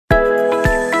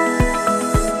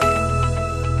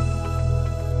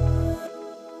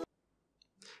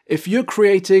If you're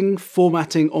creating,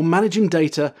 formatting, or managing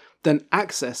data, then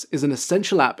Access is an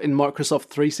essential app in Microsoft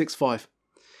 365.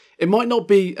 It might not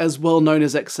be as well known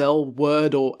as Excel,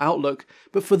 Word, or Outlook,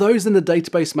 but for those in the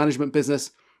database management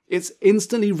business, it's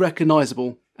instantly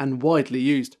recognizable and widely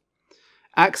used.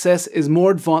 Access is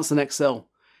more advanced than Excel.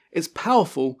 It's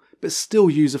powerful, but still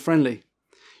user-friendly.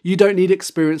 You don't need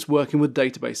experience working with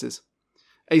databases.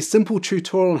 A simple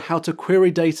tutorial on how to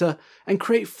query data and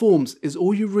create forms is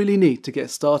all you really need to get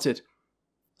started.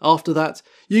 After that,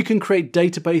 you can create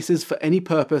databases for any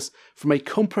purpose from a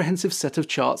comprehensive set of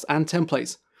charts and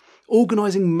templates,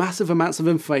 organizing massive amounts of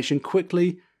information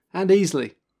quickly and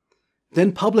easily.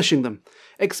 Then publishing them,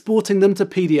 exporting them to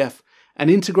PDF, and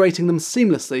integrating them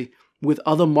seamlessly with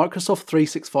other Microsoft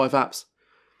 365 apps.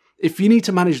 If you need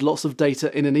to manage lots of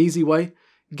data in an easy way,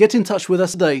 get in touch with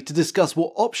us today to discuss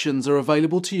what options are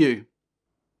available to you.